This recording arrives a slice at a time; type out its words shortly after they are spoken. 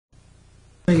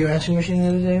Your answering machine the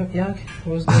other day, Yak?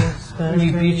 What was the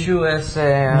Spanish? Mi bicho es...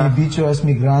 Mi bicho es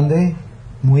mi grande.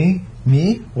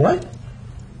 Me? What?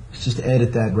 Let's just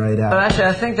edit that right out. But actually,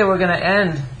 I think that we're going to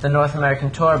end the North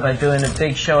American tour by doing a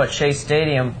big show at Shea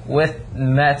Stadium with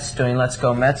Mets doing Let's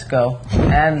Go Mets Go,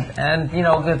 and you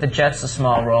know, give the Jets a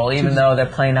small role, even though they're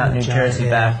playing out New Jersey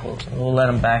back. We'll let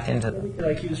them back into the.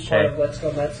 Like use part of Let's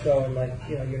Go Mets Go and like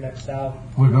your next album.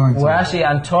 We're actually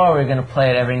on tour. We're going to play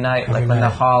it every night, like when the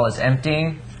hall is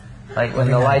emptying, like when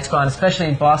the lights go on, especially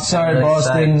in Boston. Sorry,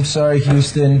 Boston. Sorry,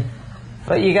 Houston.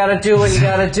 But you gotta do what you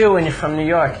gotta do when you're from New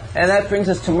York. And that brings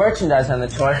us to merchandise on the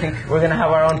tour. I think we're gonna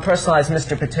have our own personalized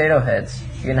Mr. Potato Heads.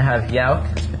 You're gonna have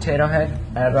Yauk as Potato Head,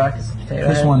 Ad Rock as Potato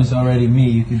Head. This one is already me.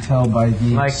 You can tell by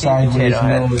the sideways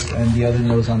nose and the other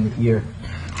nose on the ear.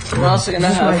 We're also gonna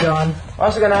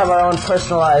have our own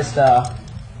personalized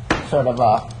sort of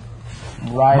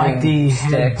riding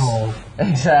sticks.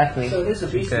 Exactly. So this is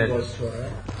a Beastie Boys tour,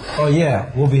 right? Oh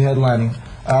yeah, we'll be headlining.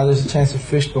 There's a chance that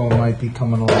Fishbone might be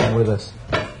coming along with us.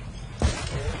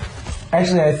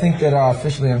 Actually, I think that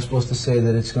officially I'm supposed to say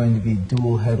that it's going to be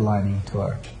dual headlining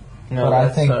tour. No, but I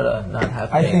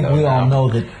think we all know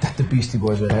that the Beastie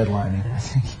Boys are headlining.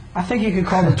 I think you could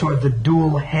call the tour the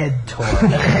Dual Head Tour.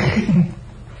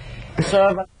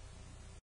 So